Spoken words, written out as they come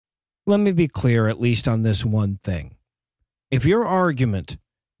let me be clear, at least on this one thing. If your argument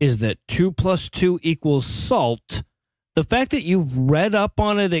is that 2 + 2 = salt, the fact that you've read up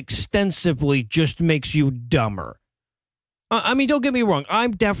on it extensively just makes you dumber. I mean, don't get me wrong.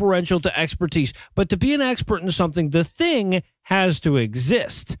 I'm deferential to expertise, but to be an expert in something, the thing has to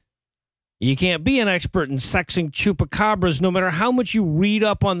exist. You can't be an expert in sexing chupacabras no matter how much you read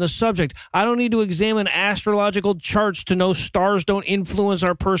up on the subject. I don't need to examine astrological charts to know stars don't influence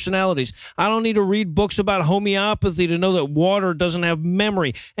our personalities. I don't need to read books about homeopathy to know that water doesn't have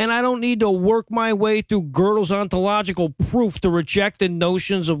memory. And I don't need to work my way through Gödel's ontological proof to reject the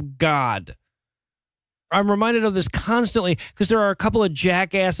notions of God. I'm reminded of this constantly because there are a couple of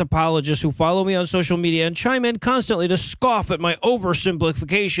jackass apologists who follow me on social media and chime in constantly to scoff at my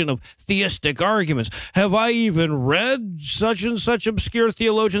oversimplification of theistic arguments. Have I even read such and such obscure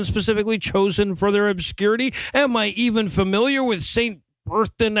theologians specifically chosen for their obscurity? Am I even familiar with St.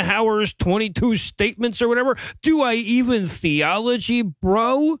 Berthauer's 22 statements or whatever? Do I even theology,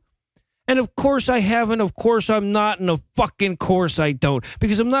 bro? And of course I haven't, of course I'm not, and of fucking course I don't,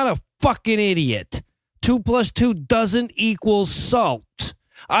 because I'm not a fucking idiot. 2 + 2 doesn't equal salt.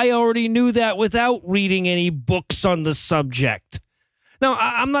 I already knew that without reading any books on the subject. Now,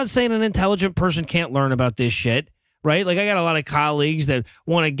 I'm not saying an intelligent person can't learn about this shit, right? Like, I got a lot of colleagues that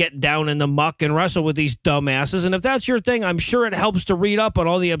want to get down in the muck and wrestle with these dumbasses, and if that's your thing, I'm sure it helps to read up on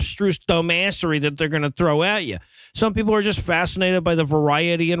all the abstruse dumbassery that they're going to throw at you. Some people are just fascinated by the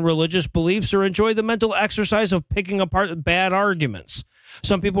variety in religious beliefs or enjoy the mental exercise of picking apart bad arguments.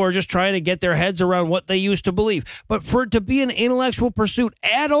 Some people are just trying to get their heads around what they used to believe. But for it to be an intellectual pursuit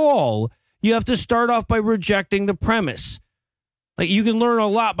at all, you have to start off by rejecting the premise. Like, you can learn a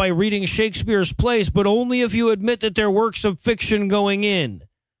lot by reading Shakespeare's plays, but only if you admit that they're works of fiction going in.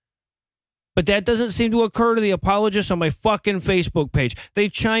 But that doesn't seem to occur to the apologists on my fucking Facebook page. They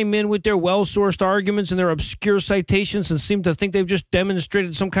chime in with their well-sourced arguments and their obscure citations and seem to think they've just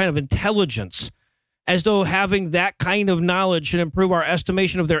demonstrated some kind of intelligence, as though having that kind of knowledge should improve our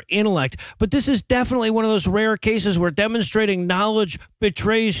estimation of their intellect. But this is definitely one of those rare cases where demonstrating knowledge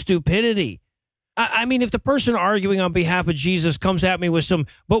betrays stupidity. I mean, if the person arguing on behalf of Jesus comes at me with some,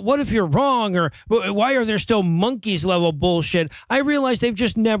 but what if you're wrong, or why are there still monkeys level bullshit, I realize they've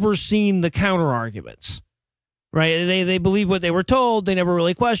just never seen the counter arguments. Right? They believe what they were told. They never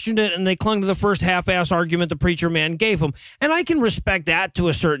really questioned it, and they clung to the first half-ass argument the preacher man gave them. And I can respect that to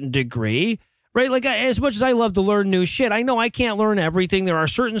a certain degree. Right? Like, as much as I love to learn new shit, I know I can't learn everything. There are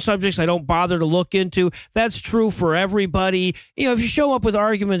certain subjects I don't bother to look into. That's true for everybody. You know, if you show up with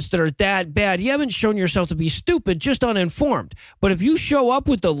arguments that are that bad, you haven't shown yourself to be stupid, just uninformed. But if you show up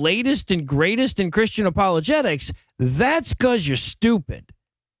with the latest and greatest in Christian apologetics, that's because you're stupid.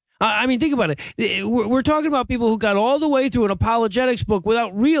 I mean, think about it. We're talking about people who got all the way through an apologetics book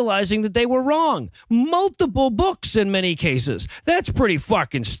without realizing that they were wrong. Multiple books in many cases. That's pretty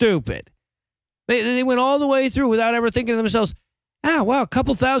fucking stupid. They went all the way through without ever thinking to themselves, wow, a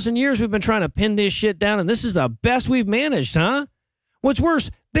couple thousand years we've been trying to pin this shit down, and this is the best we've managed, huh? What's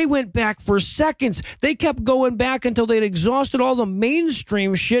worse, they went back for seconds. They kept going back until they'd exhausted all the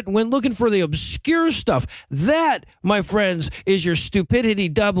mainstream shit and went looking for the obscure stuff. That, my friends, is your stupidity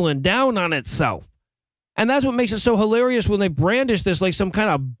doubling down on itself. And that's what makes it so hilarious when they brandish this like some kind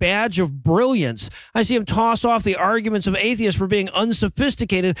of badge of brilliance. I see them toss off the arguments of atheists for being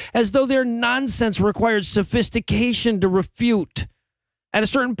unsophisticated as though their nonsense required sophistication to refute. At a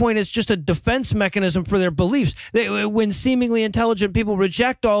certain point, it's just a defense mechanism for their beliefs. When seemingly intelligent people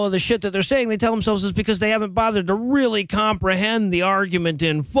reject all of the shit that they're saying, they tell themselves it's because they haven't bothered to really comprehend the argument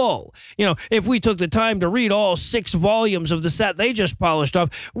in full. You know, if we took the time to read all 6 volumes of the set they just polished off,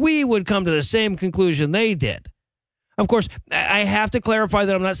 we would come to the same conclusion they did. Of course, I have to clarify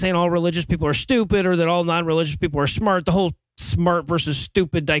that I'm not saying all religious people are stupid or that all non-religious people are smart. The whole smart versus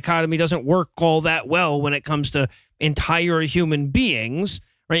stupid dichotomy doesn't work all that well when it comes to entire human beings,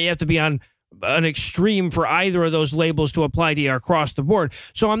 right? You have to be on an extreme for either of those labels to apply to you across the board.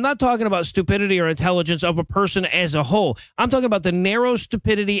 So I'm not talking about stupidity or intelligence of a person as a whole. I'm talking about the narrow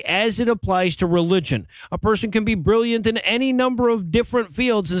stupidity as it applies to religion. A person can be brilliant in any number of different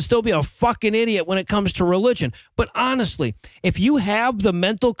fields and still be a fucking idiot when it comes to religion. But honestly, if you have the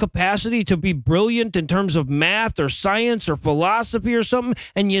mental capacity to be brilliant in terms of math or science or philosophy or something,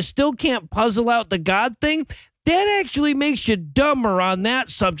 and you still can't puzzle out the God thing, that actually makes you dumber on that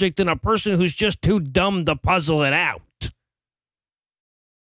subject than a person who's just too dumb to puzzle it out.